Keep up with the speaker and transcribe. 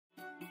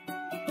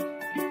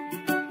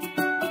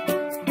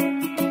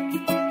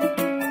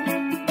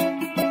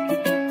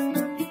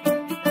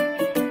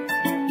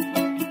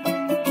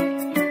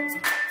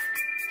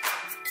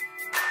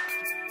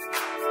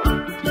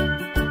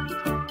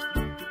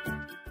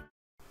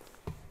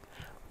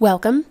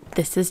Welcome,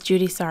 this is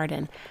Judy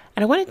Sardin,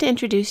 and I wanted to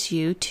introduce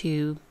you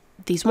to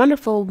these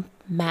wonderful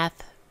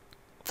math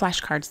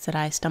flashcards that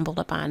I stumbled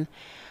upon.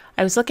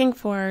 I was looking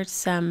for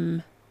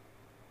some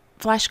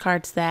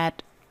flashcards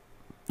that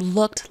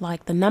looked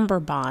like the number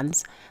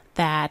bonds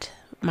that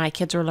my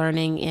kids were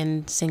learning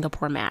in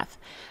Singapore math.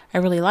 I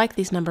really like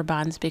these number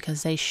bonds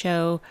because they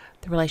show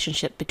the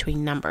relationship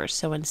between numbers.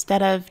 So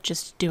instead of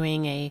just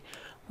doing a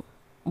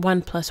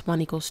 1 plus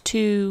 1 equals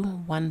 2,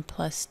 1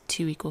 plus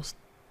 2 equals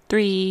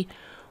 3,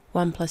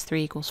 1 plus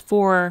 3 equals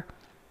 4,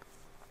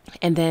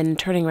 and then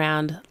turning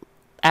around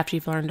after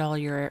you've learned all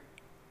your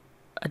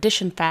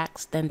addition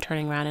facts, then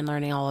turning around and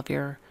learning all of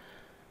your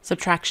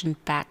subtraction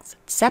facts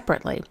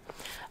separately.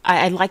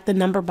 I like the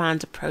number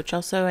bonds approach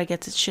also. I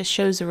guess it just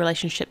shows the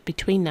relationship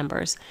between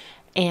numbers.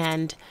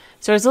 And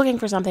so I was looking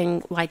for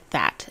something like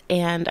that.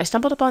 And I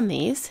stumbled upon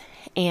these,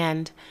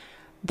 and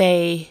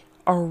they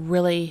are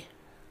really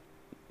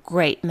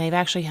great. And they've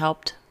actually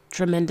helped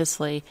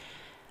tremendously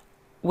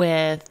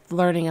with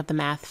learning of the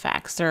math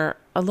facts. They're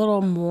a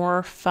little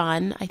more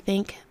fun, I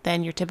think,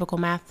 than your typical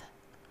math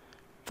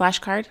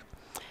flashcard.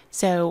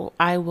 So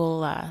I will,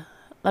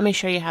 let me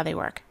show you how they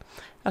work.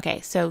 Okay,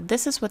 so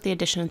this is what the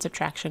addition and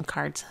subtraction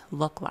cards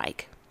look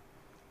like.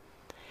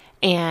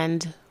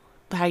 And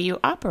how you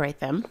operate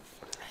them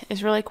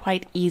is really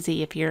quite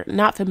easy. If you're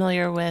not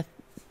familiar with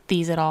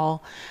these at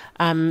all,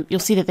 you'll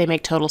see that they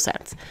make total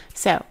sense.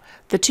 So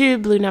the two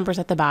blue numbers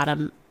at the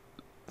bottom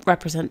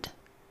represent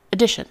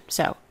addition.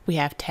 So we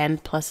have 10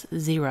 plus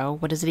 0.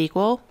 What does it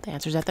equal? The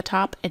answer's at the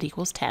top. It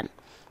equals 10.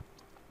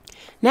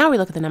 Now we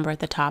look at the number at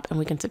the top and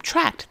we can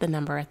subtract the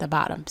number at the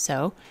bottom.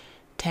 So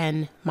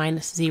 10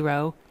 minus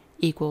 0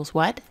 equals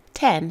what?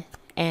 10.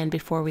 And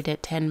before we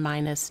did 10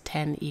 minus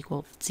 10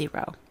 equals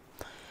 0.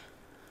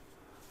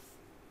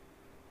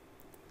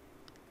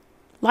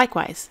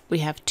 Likewise, we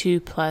have 2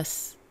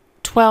 plus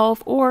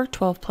 12 or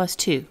 12 plus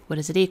 2. What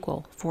does it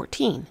equal?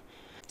 14.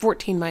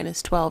 14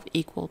 minus 12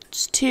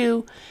 equals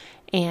 2.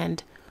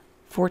 And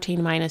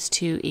 14 minus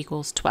 2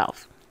 equals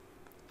 12.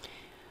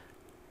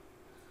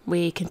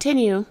 We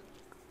continue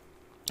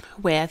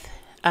with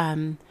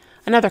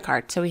another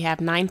card. So we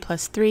have 9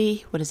 plus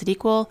 3. What does it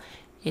equal?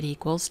 It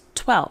equals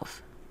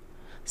 12.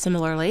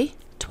 Similarly,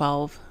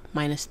 12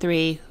 minus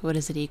 3. What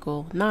does it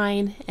equal?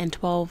 9. And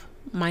 12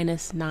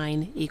 minus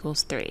 9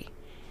 equals 3.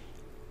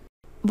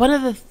 One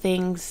of the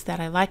things that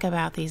I like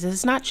about these is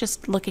it's not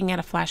just looking at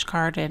a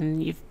flashcard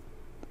and you've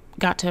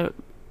got to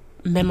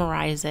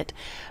memorize it,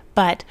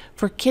 but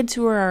for kids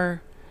who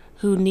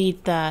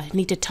need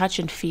to touch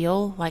and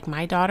feel, like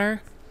my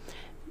daughter,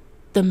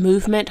 the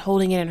movement,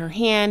 holding it in her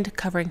hand,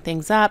 covering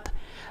things up,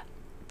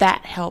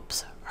 that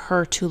helps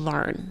her to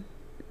learn.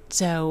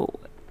 So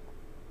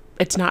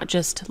it's not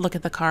just look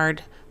at the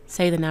card,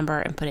 say the number,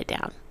 and put it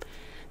down.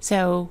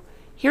 So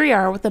here we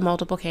are with the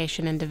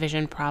multiplication and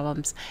division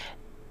problems.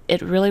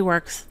 It really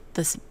works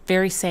the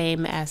very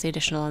same as the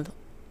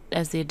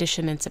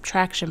addition and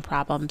subtraction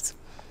problems.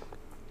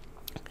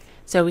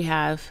 So we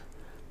have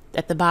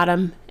at the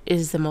bottom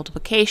is the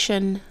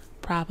multiplication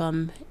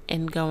problem,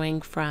 and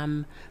going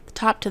from the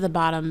top to the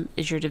bottom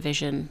is your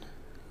division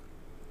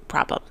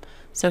problem.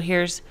 So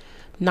here's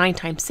 9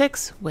 times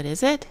 6. What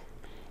is it?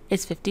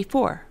 It's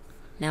 54.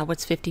 Now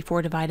what's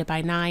 54 divided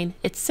by 9?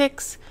 It's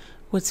 6.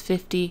 What's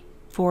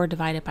 54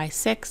 divided by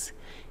 6?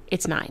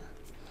 It's 9.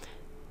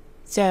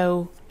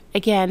 So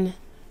again,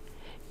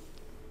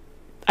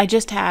 I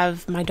just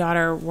have my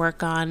daughter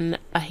work on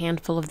a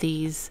handful of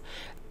these.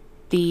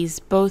 These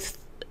both,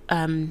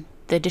 the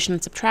addition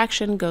and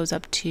subtraction goes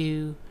up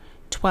to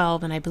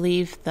 12, and I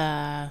believe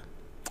the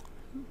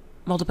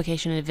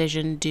multiplication and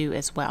division do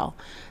as well.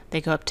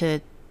 They go up to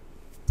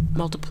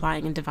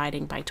multiplying and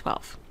dividing by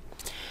 12.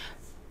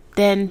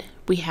 Then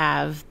we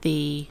have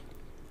the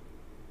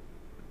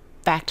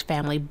fact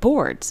family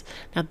boards.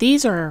 Now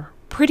these are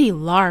pretty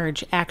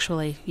large,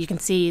 actually. You can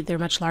see they're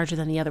much larger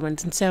than the other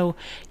ones, and so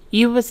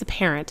you as the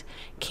parent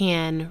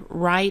can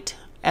write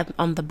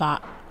on the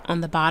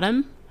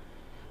bottom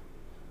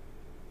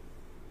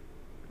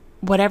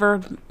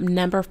whatever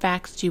number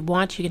facts you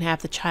want. You can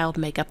have the child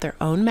make up their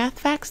own math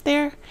facts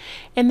there,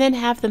 and then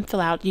have them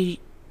fill out. You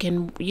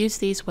can use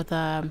these with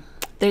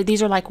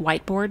these are like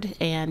whiteboard,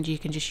 and you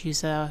can just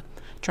use a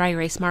dry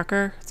erase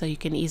marker so you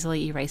can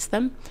easily erase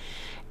them,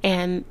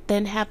 and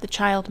then have the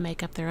child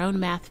make up their own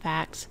math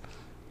facts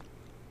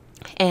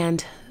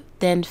and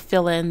then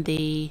fill in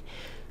the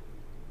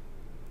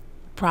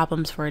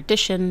problems for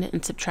addition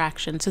and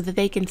subtraction so that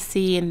they can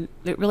see, and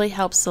it really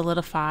helps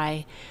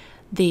solidify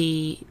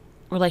the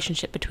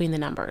relationship between the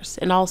numbers.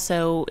 And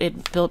also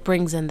it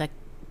brings in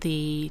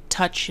the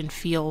touch and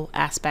feel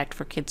aspect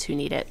for kids who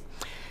need it.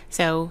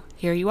 So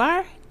here you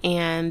are,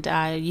 and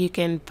you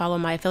can follow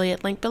my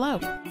affiliate link below.